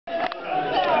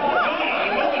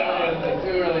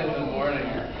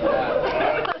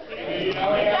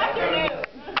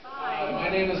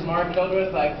I'm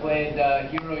Hildreth. I played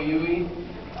Heero Yuy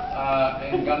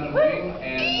in Gundam Wing,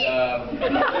 and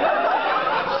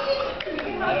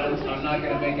I'm not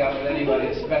going to make out with anybody,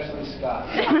 especially Scott.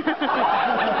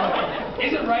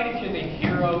 Is it right if you're the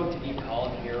hero to be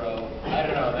called Hero? I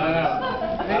don't know.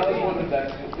 That was one of the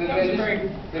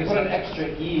they put an extra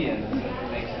E in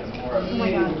it makes it more of a... Oh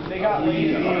my God. They got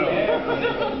lazy.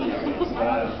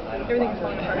 Everything's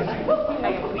falling apart.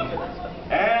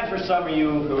 And for some of you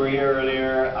who were here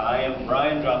earlier, I am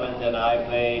Brian Drummond, and I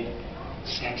played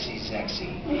Sexy.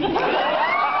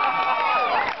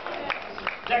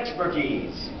 Zechs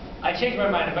Merquise. I changed my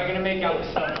mind. If I'm going to make out with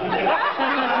someone.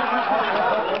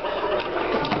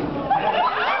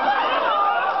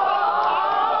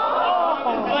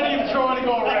 Plenty of Trowa to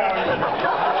go around.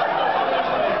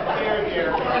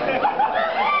 Here.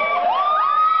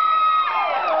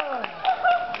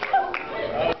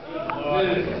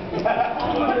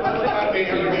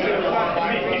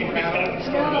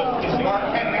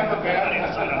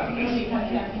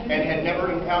 And had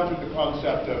never encountered the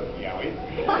concept of yaoi.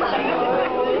 I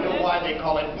don't know why they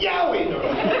call it yaoi. We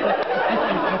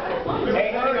were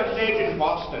playing on stage in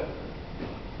Boston.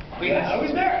 I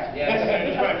was there. Yes.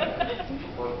 Right.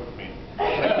 Work with me.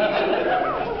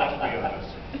 Let's be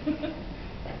honest.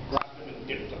 Grabbed him and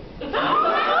dipped him.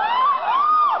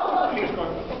 He was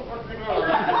going, what the fuck are you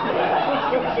doing?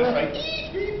 It was just like,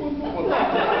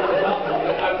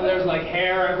 There's like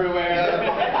hair everywhere.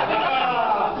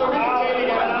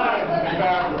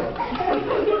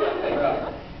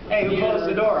 Hey, who closed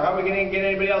the door? How are we going to get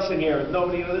anybody else in here with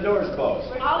nobody with the doors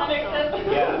closed? I'll fix it.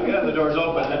 Yeah, we got the doors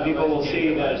open, then people will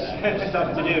see there's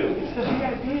stuff to do.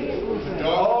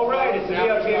 All right, it's a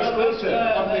VIP exclusive.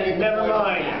 Never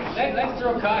mind. Let's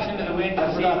throw caution to the wind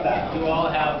and see if you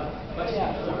all have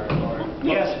questions or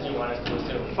questions you want us to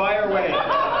assume. Fire away.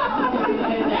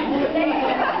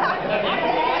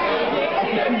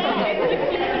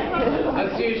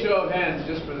 Let's see a show of hands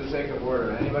just for the sake of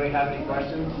order. Anybody have any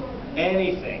questions?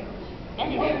 Anything.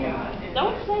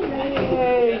 Don't say that.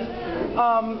 Hey,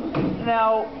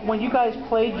 now, when you guys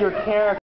played your character,